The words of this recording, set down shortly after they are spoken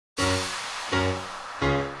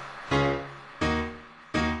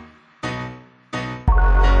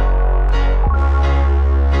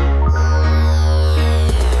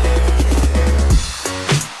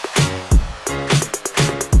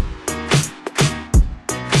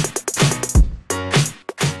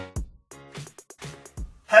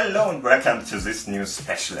Hello and welcome to this new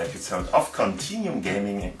special episode of Continuum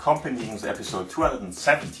Gaming, accompanying the episode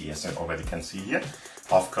 270, as you already can see here,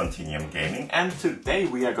 of Continuum Gaming. And today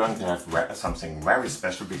we are going to have something very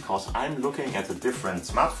special because I'm looking at a different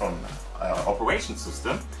smartphone operation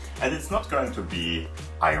system, and it's not going to be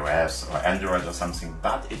iOS or Android or something,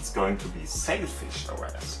 but it's going to be Sailfish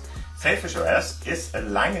OS. Sailfish OS is a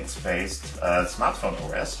Linux-based smartphone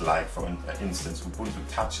OS, like for instance Ubuntu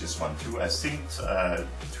Touch is one too. I think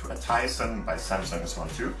Tizen by Samsung is one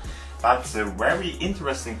too. But the very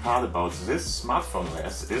interesting part about this smartphone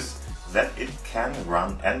OS is that it can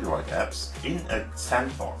run Android apps in a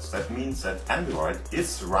sandbox. That means that Android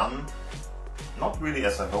is run not really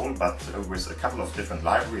as a whole, but with a couple of different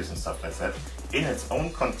libraries and stuff like that, in its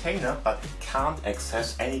own container, but it can't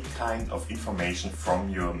access any kind of information from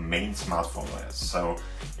your main smartphone OS. So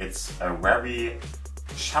it's a very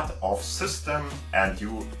shut-off system, and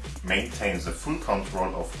you maintain the full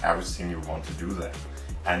control of everything you want to do there.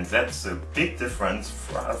 And that's a big difference,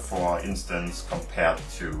 for instance, compared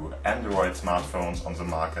to Android smartphones on the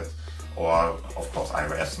market. Or, of course,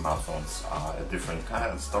 iOS smartphones are a different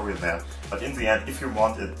kind of story there. But in the end, if you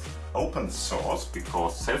want it open source,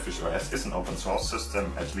 because Sailfish OS is an open source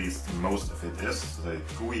system, at least most of it is, the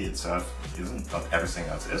GUI itself isn't, but everything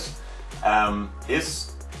else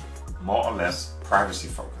is more or less privacy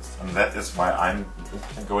focused. And that is why I'm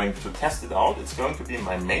going to test it out. It's going to be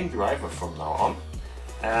my main driver from now on.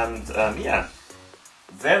 And yeah.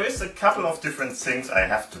 There is a couple of different things I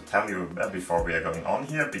have to tell you before we are going on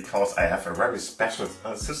here, because I have a very special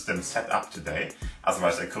system set up today.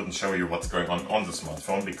 Otherwise I couldn't show you what's going on the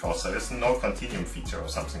smartphone, because there is no Continuum feature or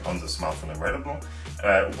something on the smartphone available.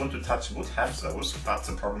 Ubuntu Touch would have those, but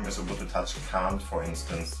the problem is Ubuntu Touch can't, for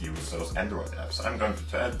instance, use those Android apps. I'm going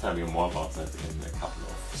to tell you more about that in a couple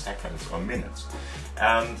of seconds or minutes.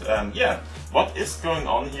 And yeah, what is going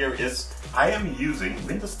on here is I am using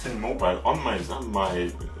Windows 10 Mobile on my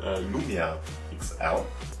Lumia XL,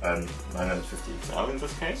 950 XL in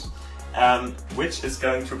this case, which is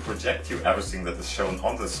going to project you everything that is shown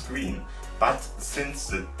on the screen. But since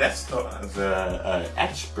the desktop, the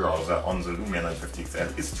Edge browser on the Lumia 950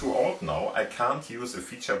 XL is too old now, I can't use a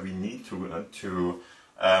feature we need to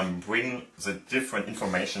bring the different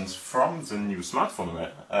informations from the new smartphone,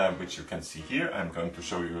 which you can see here. I'm going to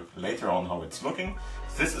show you later on how it's looking.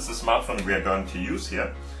 This is the smartphone we are going to use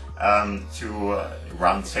here to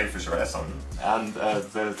run Sailfish OS on. And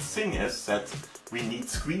the thing is that we need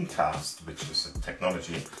screencast, which is a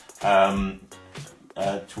technology,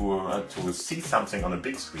 to see something on a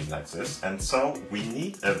big screen like this, and so we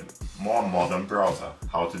need a more modern browser.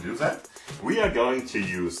 How to do that? We are going to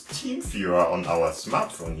use TeamViewer on our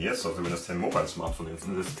smartphone here, so the Windows 10 Mobile smartphone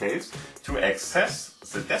in this case, to access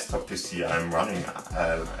the desktop PC I'm running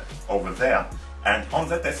over there. And on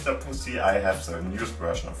that desktop PC I have the newest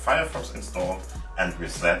version of Firefox installed, and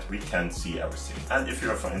with that we can see everything. And if you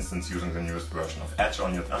are, for instance, using the newest version of Edge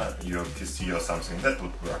on your PC or something, that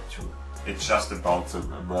would work too. It's just about the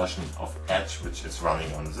version of Edge which is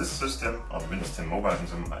running on this system, on Windows 10 Mobile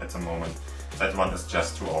at the moment. That one is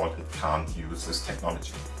just too old, it can't use this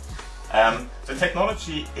technology. The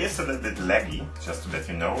technology is a little bit laggy, just to let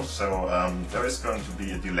you know, so there is going to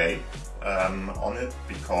be a delay on it,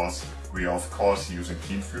 because we are of course using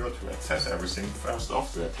TeamViewer to access everything first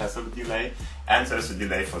off, so it has a delay. And there is a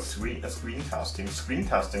delay for screencasting.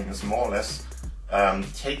 Screencasting is more or less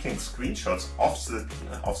taking screenshots of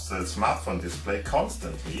the smartphone display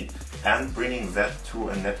constantly and bringing that to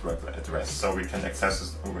a network address, so we can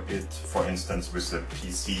access it, for instance, with the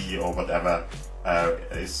PC or whatever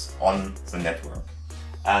is on the network,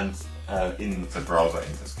 and in the browser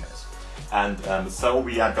in this case. And so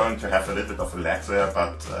we are going to have a little bit of a lag there,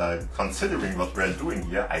 but considering what we're doing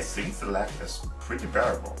here, I think the lag is pretty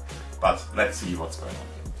bearable. But let's see what's going on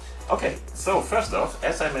here. Okay, so first off,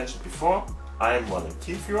 as I mentioned before, I'm running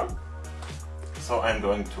TeamViewer, so I'm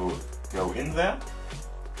going to go in there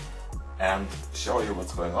and show you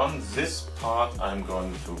what's going on. This part I'm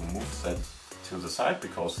going to move that to the side,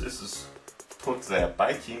 because this is put there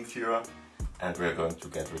by TeamViewer, and we're going to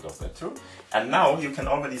get rid of that too. And now you can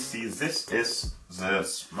already see this is the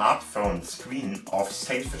smartphone screen of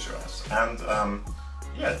Sailfish OS. And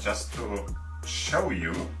yeah, just to show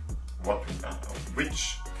you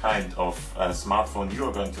which kind of smartphone you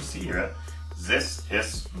are going to see here, this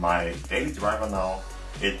is my daily driver now.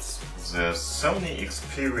 It's the Sony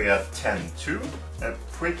Xperia 10 II, a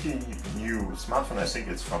pretty new smartphone. I think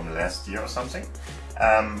it's from last year or something,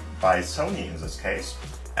 by Sony in this case.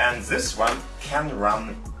 and this one can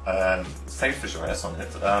run Sailfish OS on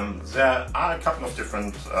it. There are a couple of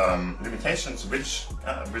different limitations which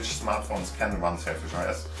smartphones can run Sailfish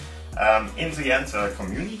OS. In the end, there are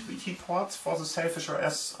community ports for the Sailfish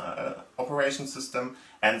OS operation system,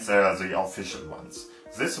 and there are the official ones.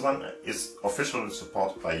 This one is officially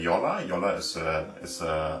supported by Yola. Yola is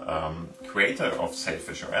a creator of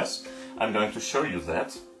Sailfish OS. I'm going to show you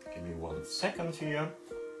that. Give me 1 second here.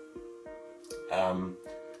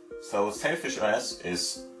 So Sailfish OS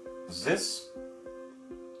is this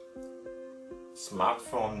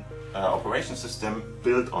smartphone operation system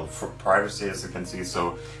built on privacy, as you can see.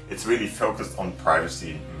 So it's really focused on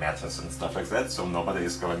privacy matters and stuff like that. So nobody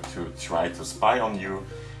is going to try to spy on you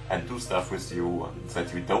and do stuff with you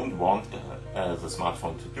that you don't want the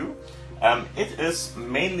smartphone to do. It is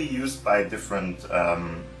mainly used by different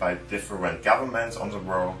governments on the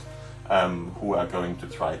world who are going to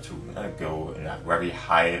try to go in a very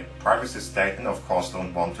high privacy state, and of course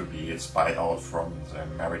don't want to be spied out from the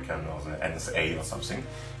American or the NSA or something.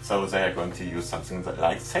 So they are going to use something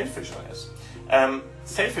like Sailfish OS.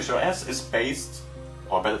 Sailfish OS is based,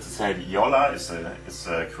 or better to say, Yola is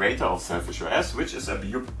a creator of Sailfish OS, which is a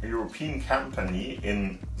European company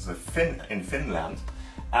in Finland,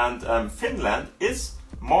 and Finland is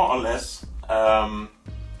more or less,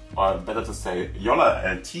 or better to say, Yola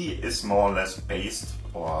LT is more or less based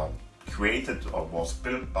or created or was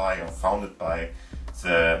built by or founded by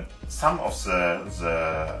some of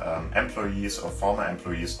the employees or former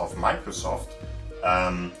employees of Microsoft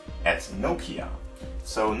at Nokia.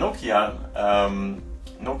 So Nokia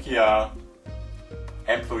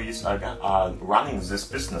employees are running this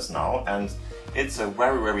business now, and it's a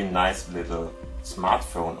very nice little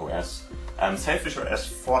smartphone OS. Sailfish OS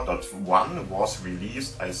 4.1 was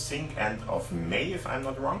released, I think, end of May, if I'm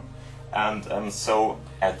not wrong. And so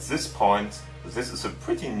at this point, this is a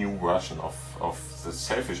pretty new version of the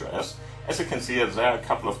Sailfish OS. As you can see, there are a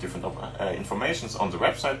couple of different informations on the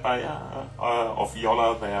website of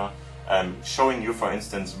Yola. They are showing you, for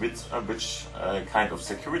instance, which kind of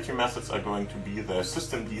security methods are going to be there.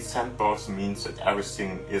 Systemd Sandbox means that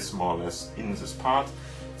everything is more or less in this part.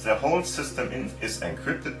 The whole system is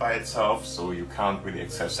encrypted by itself, so you can't really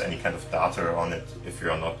access any kind of data on it if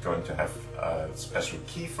you're not going to have a special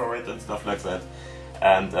key for it and stuff like that.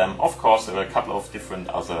 And of course, there are a couple of different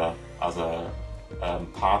other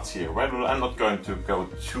parts here available. I'm not going to go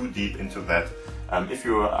too deep into that. If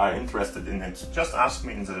you are interested in it, just ask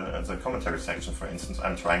me in the commentary section, for instance.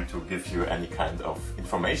 I'm trying to give you any kind of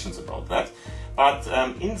information about that. But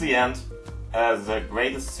in the end, the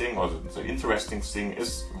greatest thing, or the interesting thing,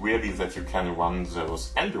 is really that you can run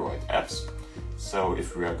those Android apps. So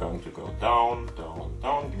if we are going to go down,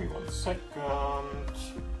 give me 1 second,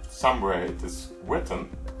 somewhere it is written.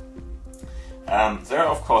 There are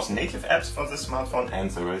of course native apps for the smartphone,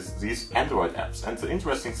 and there is these Android apps. And the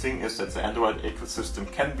interesting thing is that the Android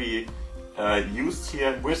ecosystem can be used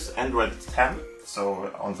here with Android 10,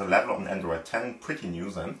 so on the level on Android 10, pretty new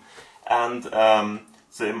then. And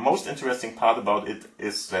the most interesting part about it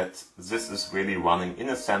is that this is really running in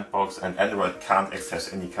a sandbox, and Android can't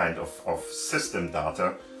access any kind of system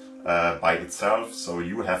data by itself, so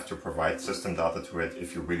you have to provide system data to it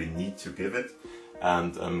if you really need to give it,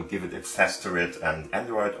 and give it access to it, and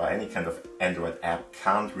Android or any kind of Android app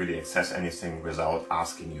can't really access anything without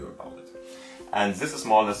asking you about it. And this is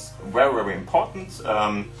more or less very important.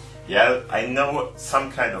 Yeah, I know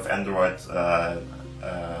some kind of Android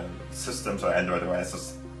systems or Android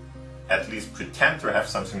OSs at least pretend to have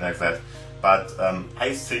something like that, but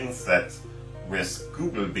I think that with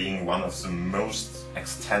Google being one of the most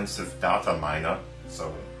extensive data miner,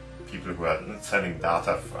 so people who are selling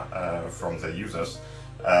data from the users,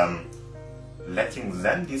 letting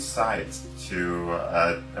them decide to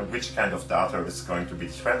which kind of data is going to be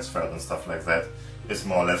transferred and stuff like that is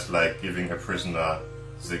more or less like giving a prisoner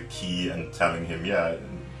the key and telling him, yeah,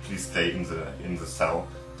 please stay in the cell,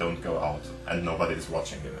 don't go out, and nobody is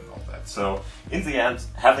watching him and all that. So in the end,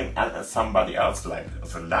 having somebody else like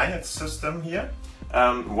the Linux system here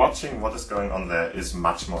watching what is going on there is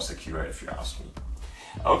much more secure, if you ask me.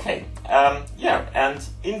 Okay, yeah, and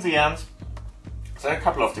in the end, there are a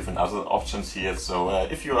couple of different other options here. So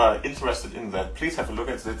if you are interested in that, please have a look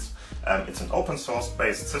at it. It's an open source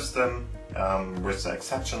based system with the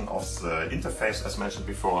exception of the interface, as mentioned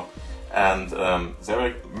before. And there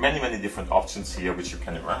are many different options here which you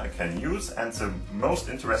can use. And the most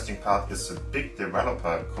interesting part is the big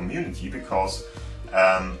developer community, because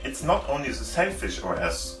it's not only the Sailfish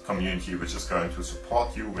OS community which is going to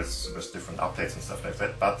support you with different updates and stuff like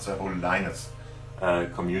that, but the whole Linux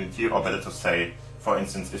community, or better to say, For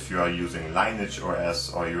instance, if you are using Lineage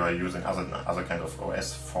OS or you are using other kind of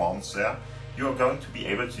OS forms there, you are going to be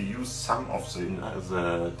able to use some of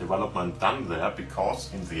the development done there,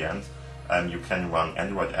 because in the end you can run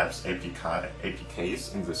Android apps,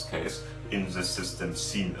 APKs in this case, in the system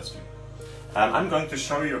seamlessly. I'm going to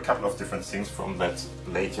show you a couple of different things from that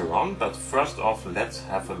later on, but first off, let's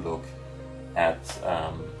have a look at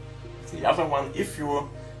the other one. If you,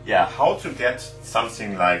 how to get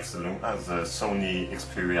something like the Sony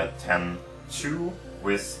Xperia 10 II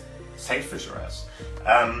with Sailfish OS.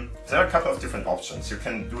 There are a couple of different options. You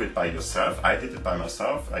can do it by yourself. I did it by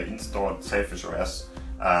myself. I installed Sailfish OS.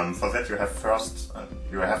 For that you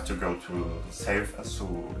have to go to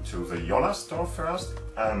the Yola store first.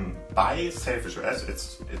 Buy Sailfish OS.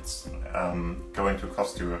 It's going to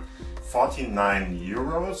cost you 49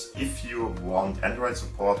 euros if you want Android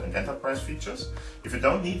support and enterprise features. If you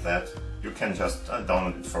don't need that, you can just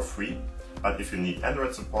download it for free. But if you need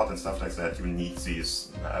Android support and stuff like that, you need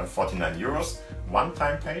these 49 euros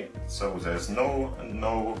one-time pay. So there's no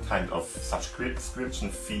kind of subscription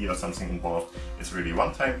fee or something involved. It's really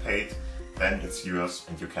one-time paid, then it's yours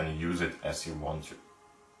and you can use it as you want to.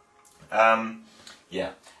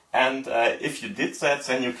 And if you did that,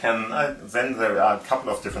 then you can. Then there are a couple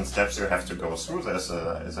of different steps you have to go through. There's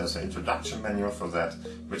an introduction manual for that,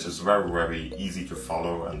 which is very easy to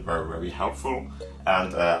follow and very helpful.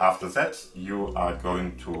 And after that, you are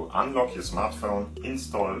going to unlock your smartphone,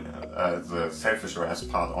 install the Sailfish OS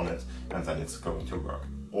part on it, and then it's going to work.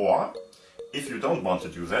 Or if you don't want to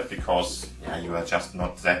do that because you are just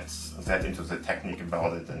not that into the technique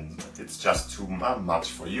about it and it's just too much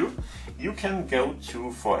for you, you can go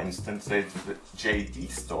to, for instance, the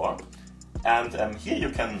JD store, and here you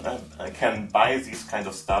can buy this kind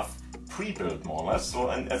of stuff pre-built more or less. So,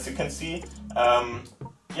 and as you can see,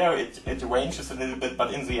 it ranges a little bit,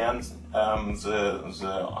 but in the end, the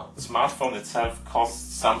smartphone itself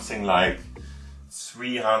costs something like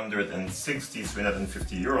 350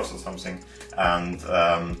 euros or something, and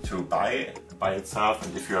to buy by itself.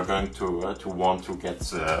 And if you are going to want to get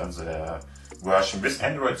the version with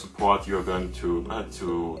Android support, you are going to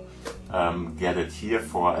get it here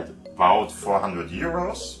for about 400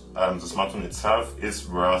 euros. The smartphone itself is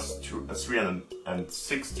worth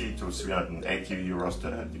 360 to 380 euros,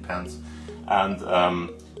 depends. And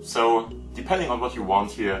so depending on what you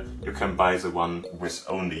want here, you can buy the one with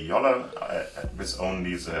only Yola, with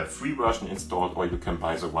only the free version installed, or you can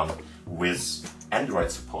buy the one with Android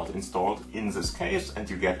support installed in this case, and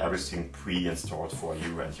you get everything pre-installed for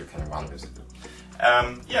you and you can run with it.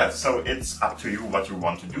 So it's up to you what you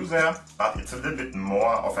want to do there, but it's a little bit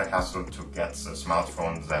more of a hassle to get the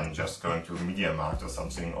smartphone than just going to MediaMarkt or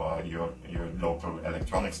something, or your local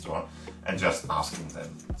electronics store and just asking them.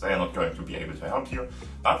 They are not going to be able to help you,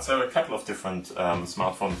 but there are a couple of different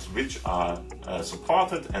smartphones which are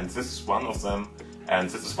supported, and this is one of them, and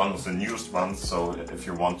this is one of the newest ones. So if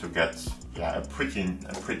you want to get a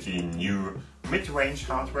pretty new mid-range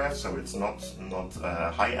hardware, so it's not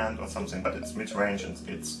high-end or something, but it's mid-range and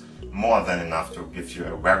it's more than enough to give you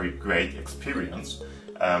a very great experience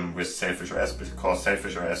with Sailfish OS, because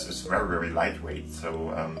Sailfish OS is very lightweight,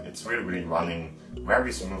 so it's really running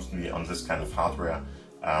very smoothly on this kind of hardware,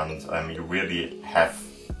 and you really have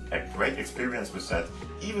a great experience with that,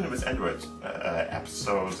 even with Android apps.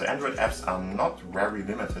 So the Android apps are not very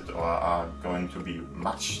limited or are going to be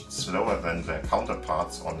much slower than their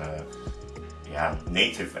counterparts on a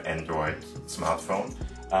native Android smartphone.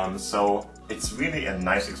 So it's really a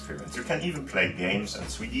nice experience. You can even play games and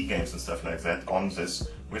 3D games and stuff like that on this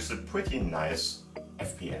with a pretty nice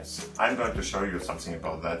FPS. I'm going to show you something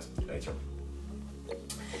about that later.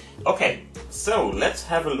 Okay, so let's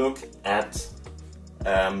have a look at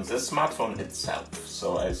the smartphone itself.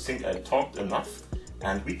 So I think I talked enough,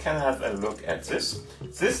 and we can have a look at this.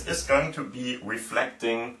 This is going to be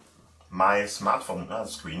reflecting my smartphone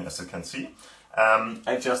screen, as you can see.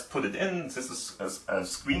 I just put it in. This is a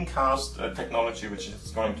screencast technology which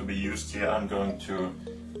is going to be used here. I'm going to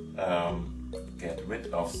get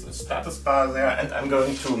rid of the status bar there, and I'm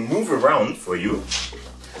going to move around for you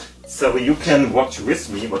so you can watch with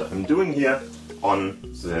me what I'm doing here on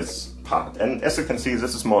this part. And as you can see,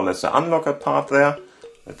 this is more or less the unlocker part there.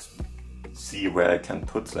 Let's see where I can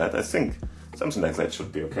put that. I think something like that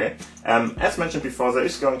should be okay. As mentioned before, there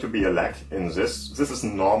is going to be a lag in this. This is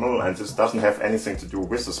normal, and this doesn't have anything to do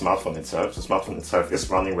with the smartphone itself. The smartphone itself is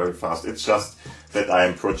running very fast. It's just that I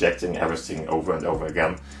am projecting everything over and over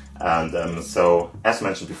again. And so, as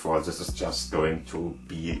mentioned before, this is just going to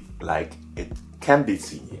be like it can be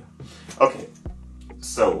seen here. Okay,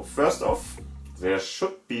 so first off, there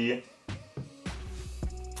should be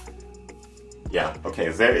yeah, okay,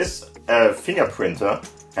 there is a fingerprinter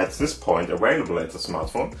at this point available at the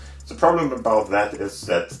smartphone. The problem about that is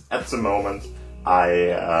that at the moment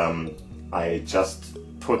I just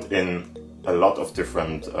put in a lot of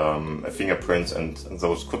different fingerprints, and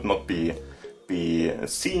those could not be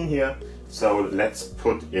seen here. So let's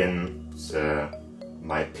put in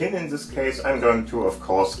my pin in this case. I'm going to, of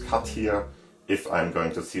course, cut here if I'm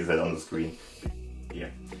going to see that on the screen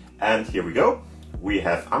here. And here we go. We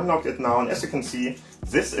have unlocked it now, and as you can see,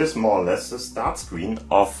 this is more or less the start screen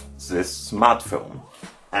of this smartphone.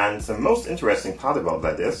 And the most interesting part about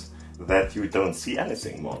that is that you don't see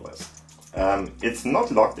anything, more or less. It's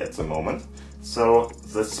not locked at the moment, so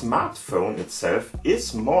the smartphone itself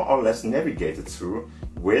is more or less navigated through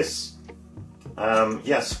with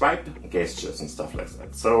swipe gestures and stuff like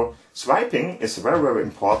that. So swiping is very, very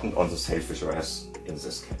important on the Sailfish OS in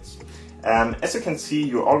this case. As you can see,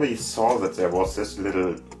 you already saw that there was this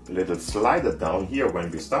little slider down here when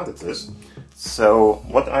we started this. So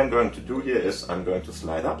what I'm going to do here is I'm going to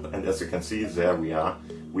slide up, and as you can see, there we are.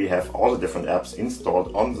 We have all the different apps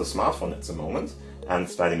installed on the smartphone at the moment, and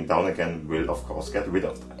sliding down again will of course get rid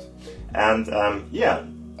of that. And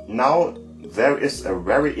now there is a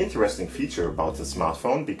very interesting feature about the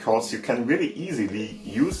smartphone, because you can really easily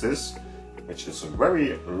use this, which is a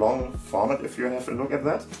very long format if you have a look at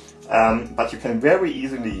that. But you can very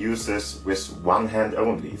easily use this with one hand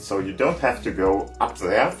only. So you don't have to go up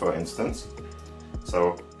there, for instance.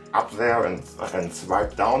 So up there and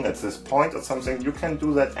swipe down at this point or something. You can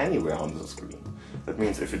do that anywhere on the screen. That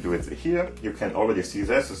means if you do it here, you can already see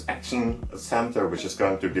there's this action center, which is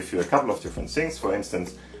going to give you a couple of different things. For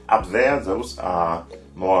instance, up there, those are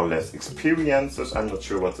more or less experiences. I'm not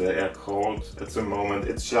sure what they are called at the moment.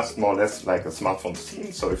 It's just more or less like a smartphone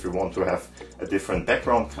theme. So if you want to have a different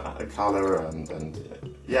background color and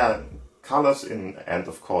colors and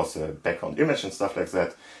of course a background image and stuff like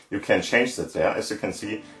that, you can change that there. As you can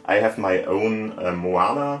see, I have my own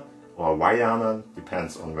Moana or Waiana,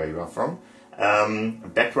 depends on where you are from,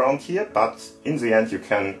 background here, but in the end you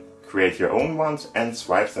can create your own ones and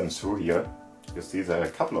swipe them through here. You see there are a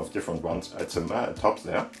couple of different ones at the top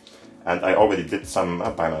there, and I already did some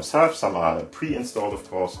by myself. Some are pre-installed, of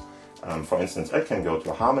course. For instance, I can go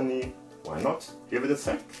to Harmony. Why not? Give it a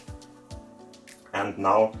sec. And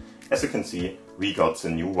now, as you can see, we got the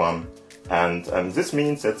new one, and this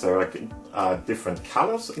means that there are different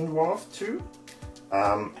colors involved too.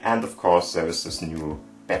 And of course, there is this new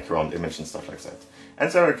background image and stuff like that. And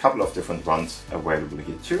there are a couple of different ones available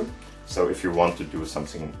here too. So if you want to do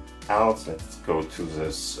something else, let's go to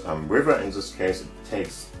this river. In this case, it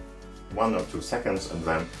takes 1 or 2 seconds, and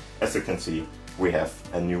then, as you can see, we have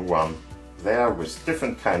a new one there with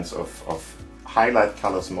different kinds of highlight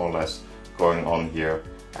colors, more or less, going on here,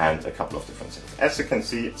 and a couple of different things. As you can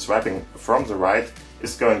see, swiping from the right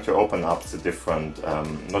is going to open up the different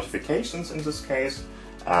notifications in this case.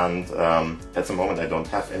 And at the moment I don't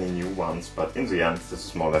have any new ones, but in the end this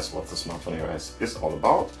is more or less what the smartphone OS is all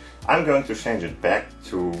about. I'm going to change it back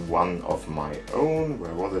to one of my own.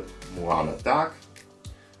 Where was it? Moana Dark.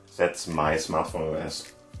 That's my smartphone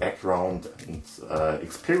OS background and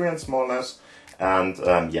experience, more or less. And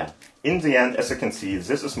in the end, as you can see,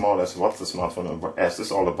 this is more or less what the smartphone OS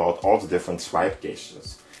is all about, all the different swipe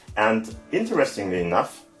gestures. And interestingly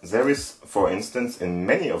enough, there is, for instance, in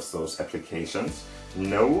many of those applications,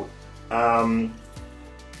 no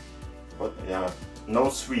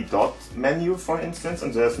 3-dot menu, for instance,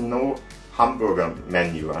 and there's no hamburger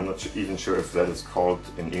menu. I'm not even sure if that is called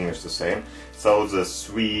in English the same. So the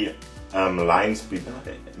 3 lines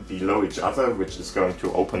below each other, which is going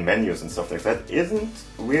to open menus and stuff like that, isn't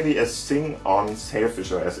really a thing on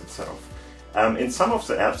Sailfish OS itself. In some of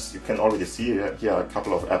the apps, you can already see here are a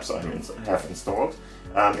couple of apps I have installed.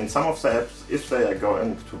 In some of the apps, if they are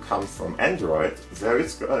going to come from Android, there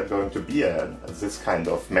is going to be this kind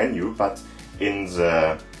of menu, but in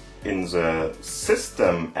the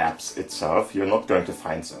system apps itself, you're not going to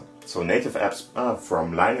find them. So native apps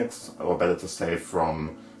from Linux, or better to say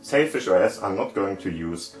from Sailfish OS, are not going to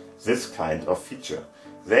use this kind of feature.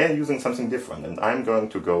 They're using something different, and I'm going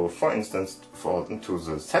to go, for instance, to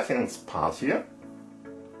the settings part here.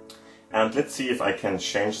 And let's see if I can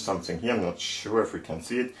change something here. I'm not sure if we can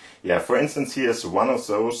see it. Yeah, for instance, here is one of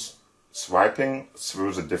those swiping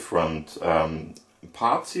through the different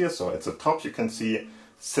parts here. So at the top you can see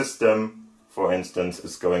system, for instance,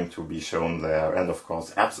 is going to be shown there, and of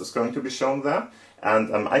course apps is going to be shown there.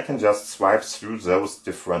 And I can just swipe through those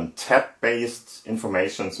different tab-based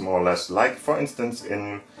informations, more or less, like for instance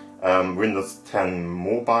in Windows 10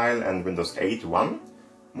 Mobile and Windows 8.1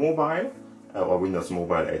 Mobile. or Windows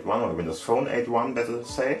Mobile 8.1 or Windows Phone 8.1, better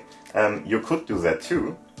say, you could do that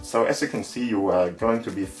too. So as you can see, you are going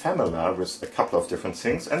to be familiar with a couple of different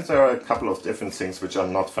things, and there are a couple of different things which are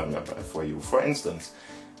not familiar for you. For instance,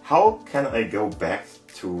 how can I go back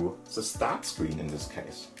to the start screen in this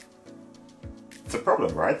case? It's a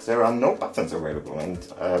problem, right? There are no buttons available, and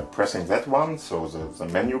pressing that one, so the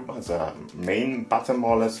menu, the main button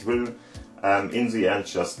more or less, will in the end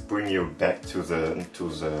just bring you back to the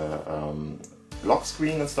lock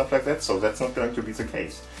screen and stuff like that, so that's not going to be the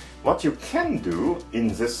case. What you can do in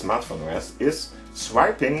this smartphone OS is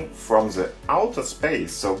swiping from the outer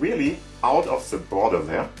space, so really out of the border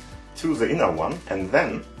there, to the inner one, and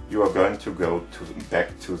then you are going to go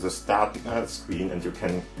back to the start screen and you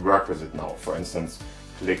can work with it now. For instance,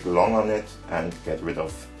 click long on it and get rid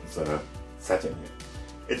of the setting here.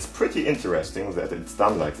 It's pretty interesting that it's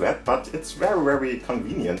done like that, but it's very, very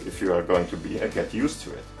convenient if you are going to get used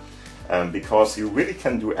to it. Because you really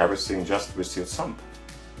can do everything just with your thumb.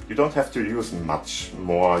 You don't have to use much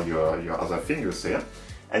more your other fingers here,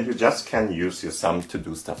 and you just can use your thumb to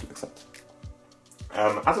do stuff like that.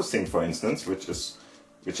 Other thing, for instance,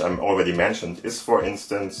 which I'm already mentioned, is for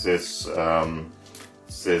instance this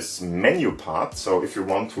menu part. So if you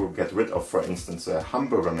want to get rid of, for instance, a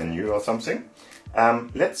hamburger menu or something,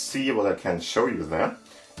 let's see what I can show you there.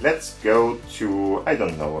 Let's go to, I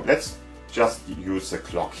don't know, let's just use the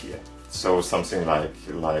clock here. So something like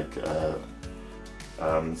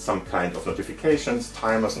some kind of notifications,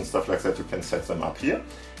 timers and stuff like that, you can set them up here.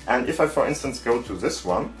 And if I, for instance, go to this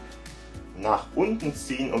one, nach unten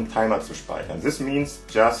ziehen, Timer zu speichern. This means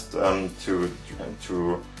just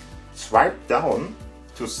to swipe down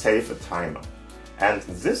to save a timer. And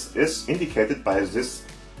this is indicated by this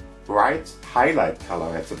bright highlight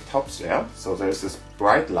color at the top there. So there's this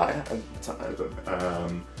bright line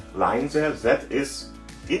there that is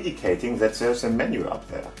indicating that there's a menu up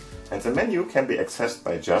there. And the menu can be accessed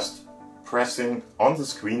by just pressing on the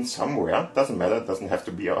screen somewhere. Doesn't matter, it doesn't have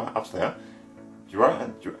to be up there.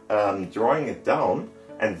 Drawing it down,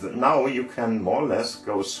 and now you can more or less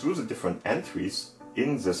go through the different entries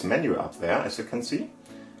in this menu up there, as you can see,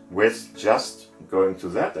 with just going to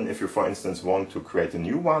that. And if you, for instance, want to create a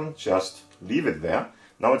new one, just leave it there.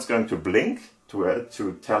 Now it's going to blink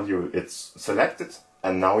to tell you it's selected,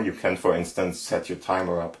 and now you can, for instance, set your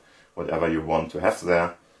timer up, whatever you want to have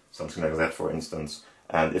there, something like that, for instance.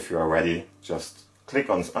 And if you are ready, just click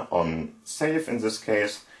on save in this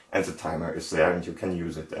case, and the timer is there and you can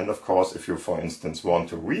use it. And of course, if you, for instance, want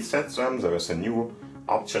to reset them, there is a new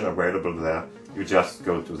option available there. You just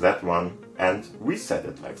go to that one and reset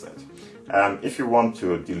it like that. If you want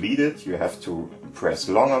to delete it, you have to press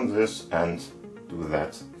long on this and do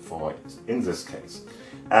that for it in this case.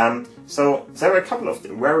 So there are a couple of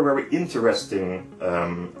very, very interesting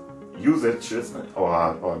usages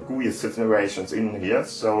or GUI situations in here.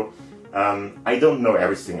 So I don't know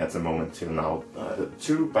everything at the moment till now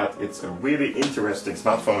too, but it's a really interesting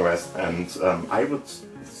smartphone OS, and I would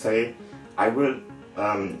say I will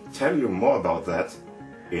tell you more about that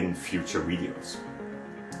in future videos.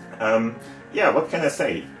 Yeah, what can I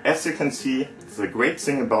say? As you can see, the great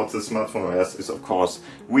thing about the smartphone OS is, of course,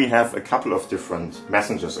 we have a couple of different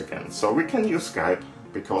messengers again. So we can use Skype,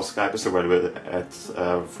 because Skype is available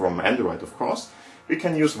from Android, of course. We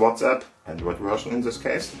can use WhatsApp, Android version in this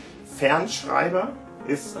case. Fernschreiber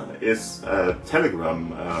is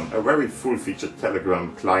Telegram, a very full-featured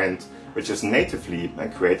Telegram client, which is natively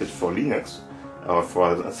created for Linux, or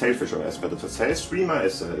for Sailfish OS, better to say. Streamer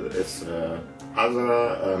is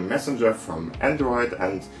other messenger from Android,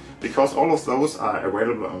 and because all of those are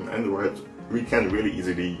available on Android, we can really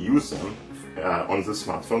easily use them on the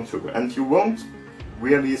smartphone too, and you won't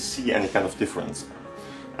really see any kind of difference.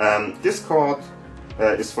 Discord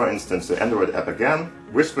is, for instance, the Android app again.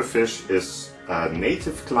 Whisperfish is a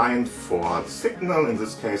native client for Signal in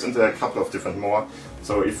this case, and there are a couple of different more.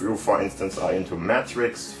 So if you, for instance, are into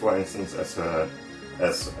Matrix, for instance, as a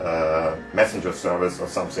messenger service or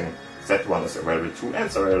something, that one is available too, and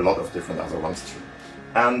there are a lot of different other ones too.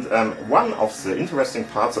 And one of the interesting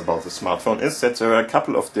parts about the smartphone is that there are a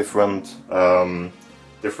couple of different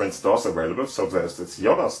stores available. So there's this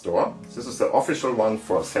Yoda store. This is the official one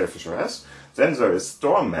for Sailfish OS. Then there is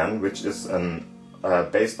Storeman, which is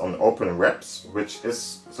based on Open Reps, which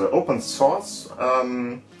is the open source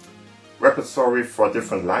repository for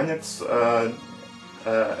different Linux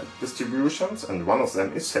distributions, and one of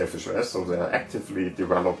them is Sailfish OS, so they are actively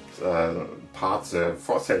developed parts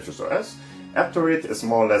for Sailfish OS. Aptoid is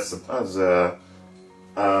more or less the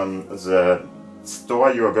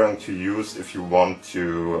store you are going to use if you want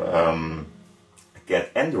to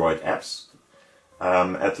get Android apps.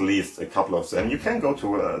 at least a couple of them. You can go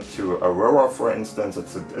to Aurora, for instance.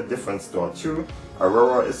 It's a different store too.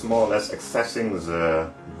 Aurora is more or less accessing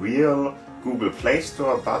the real Google Play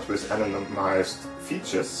Store, but with anonymized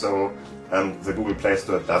features, so the Google Play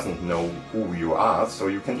Store doesn't know who you are, so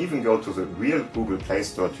you can even go to the real Google Play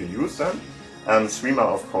Store to use them. Streamer,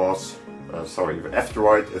 of course,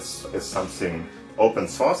 F-Droid is something open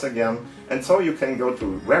source again, and so you can go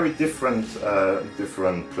to very different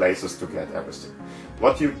places to get everything.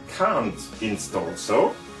 What you can't install,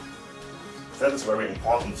 so that is very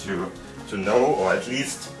important to know, or at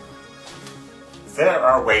least there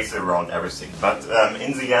are ways around everything. But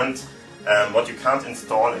in the end, what you can't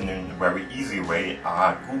install in a very easy way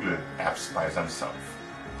are Google apps by themselves.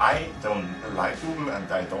 I don't like Google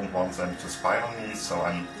and I don't want them to spy on me, so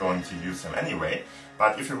I'm going to use them anyway.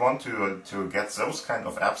 But if you want to get those kind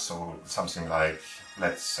of apps, so something like,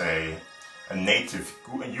 let's say, a native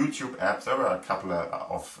YouTube app, there are a couple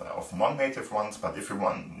of non-native ones, but if you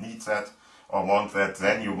need that or want that,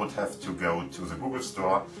 then you would have to go to the Google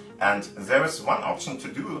Store. And there is one option to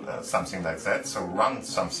do something like that, so run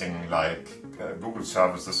something like Google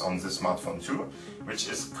services on the smartphone too, which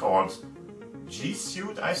is called G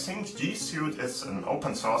Suite, I think. G Suite is an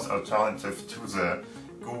open source alternative to the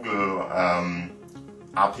Google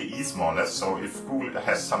APKs, more or less. So if Google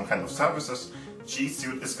has some kind of services, G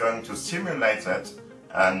Suite is going to simulate that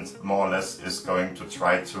and more or less is going to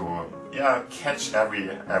try to catch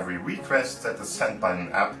every request that is sent by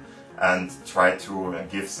an app and try to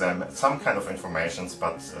give them some kind of information,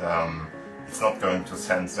 but it's not going to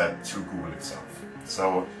send that to Google itself.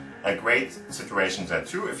 So a great situation there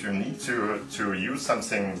too. If you need to use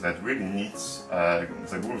something that really needs the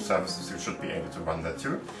Google services, you should be able to run that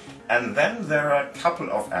too. And then there are a couple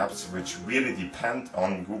of apps which really depend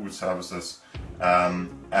on Google services,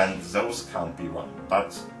 and those can't be run.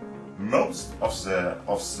 But most of the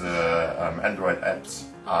Android apps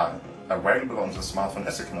are available on the smartphone.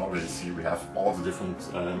 As you can already see, we have all the different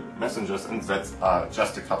messengers, and that are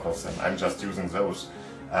just a couple of them. I'm just using those.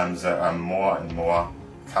 There are more and more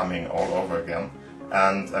coming all over again,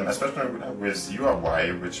 and especially with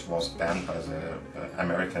UI, which was banned by the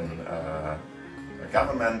American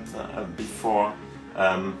government before.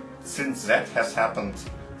 Since that has happened,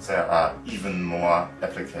 there are even more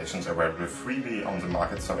applications available freely on the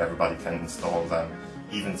market, so everybody can install them,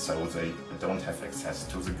 even so they don't have access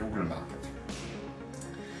to the Google market.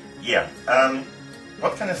 Yeah,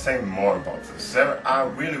 what can I say more about this? There are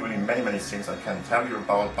really many things I can tell you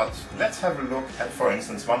about, but let's have a look at, for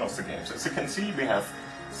instance, one of the games. As you can see, we have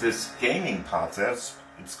this gaming part there.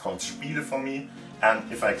 It's called Spiele for me,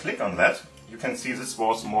 and if I click on that, you can see this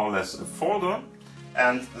was more or less a folder,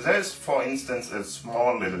 and there's, for instance, a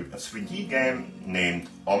small little 3D game named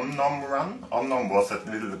Om-Nom Run. Om-Nom was that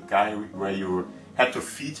little guy where you had to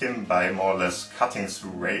feed him by more or less cutting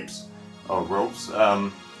through ropes,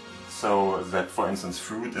 so that, for instance,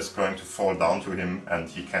 fruit is going to fall down to him and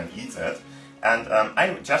he can eat that. And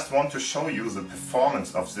I just want to show you the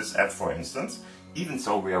performance of this app, for instance, even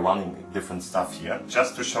though we are running different stuff here,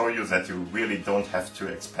 just to show you that you really don't have to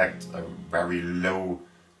expect a very low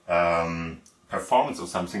performance or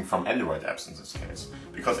something from Android apps in this case,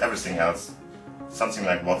 because everything else, something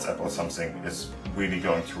like WhatsApp or something, is really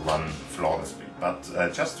going to run flawlessly. But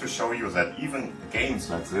just to show you that even games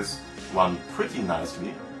like this run pretty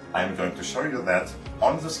nicely, I'm going to show you that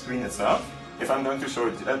on the screen itself. If I'm going to show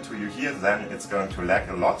it to you here, then it's going to lag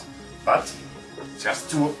a lot, but just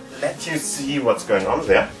to let you see what's going on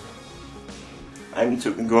there, I'm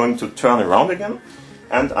going to turn around again,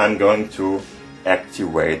 and I'm going to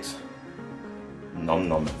activate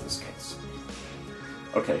Nom-Nom in this case.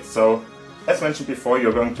 Okay, so as mentioned before,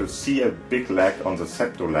 you're going to see a big lag on the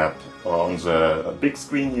Septo Lab or on the big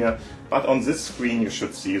screen here, but on this screen you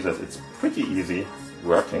should see that it's pretty easy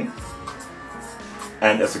working.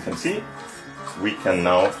 And as you can see, we can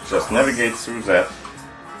now just navigate through that,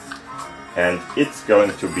 and it's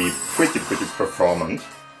going to be pretty performant.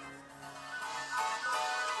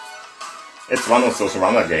 It's one of those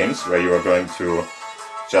runner games where you are going to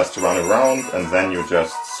just run around and then you're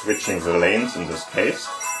just switching the lanes in this case,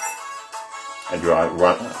 and you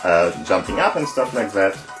are jumping up and stuff like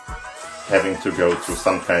that, having to go to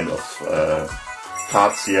some kind of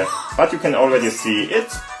parts here. But you can already see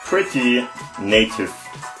it's pretty native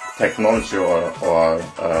technology or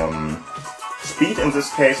speed in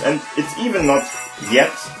this case, and it's even not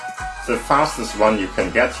yet the fastest one you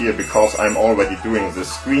can get here, because I'm already doing the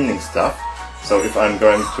screening stuff. So if I'm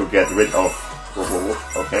going to get rid of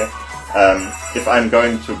if I'm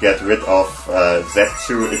going to get rid of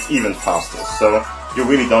Z2, it's even faster. So you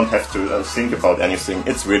really don't have to think about anything.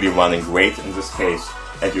 It's really running great in this case,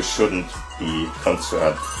 and you shouldn't be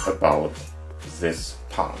concerned about this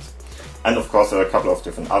part. And of course, there are a couple of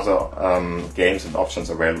different other games and options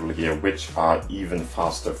available here, which are even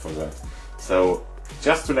faster for that. So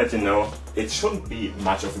just to let you know, it shouldn't be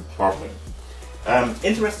much of a problem.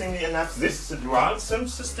 Interestingly enough, this is a dual SIM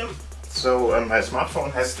system. So my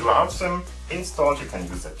smartphone has dual SIM installed. You can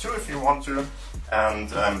use that too if you want to. And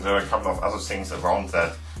there are a couple of other things around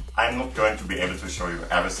that. I'm not going to be able to show you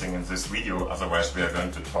everything in this video, otherwise we are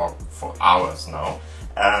going to talk for hours now.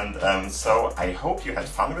 And so I hope you had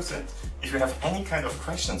fun with it. If you have any kind of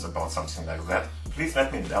questions about something like that, please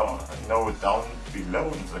let me know down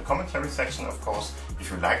below in the commentary section, of course.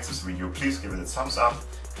 If you liked this video, please give it a thumbs up.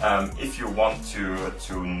 If you want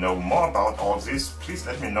to know more about all this, please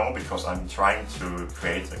let me know, because I'm trying to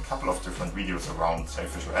create a couple of different videos around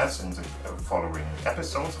Sailfish OS in the following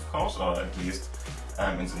episodes, of course, or at least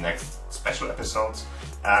in the next special episodes.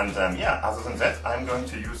 And yeah, other than that, I'm going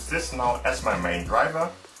to use this now as my main driver.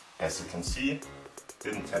 As you can see,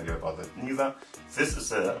 didn't tell you about that neither. This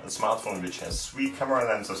is a smartphone which has 3 camera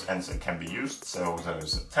lenses and they can be used. So there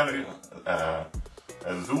is a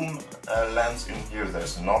zoom lens in here,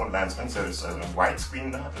 there's a normal lens, and there is a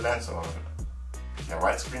widescreen lens, or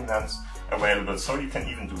widescreen lens available. So you can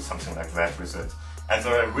even do something like that with it. And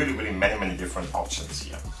there are really many different options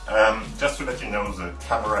here. Just to let you know, the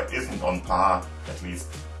camera isn't on par, at least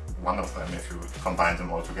one of them. If you combine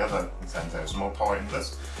them all together, then there's more power in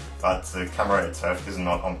this. But the camera itself is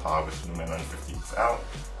not on par with the Lumia 950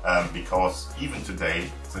 XL, because even today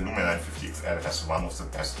the Lumia 950 XL has one of the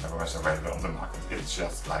best cameras available on the market. It's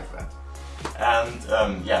just like that.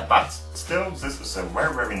 And yeah, but still, this is a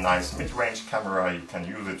very nice mid-range camera. You can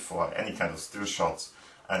use it for any kind of still shots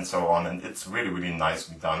and so on, and it's really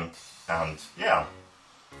nicely done. And yeah,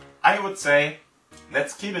 I would say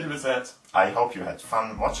let's keep it with that. I hope you had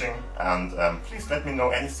fun watching, and please let me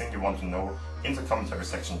know anything you want to know in the commentary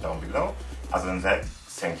section down below. Other than that,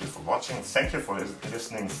 thank you for watching, thank you for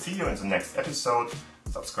listening, see you in the next episode.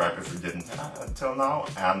 Subscribe if you didn't until now,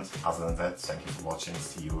 and other than that, thank you for watching,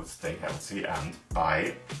 see you, stay healthy, and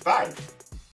bye.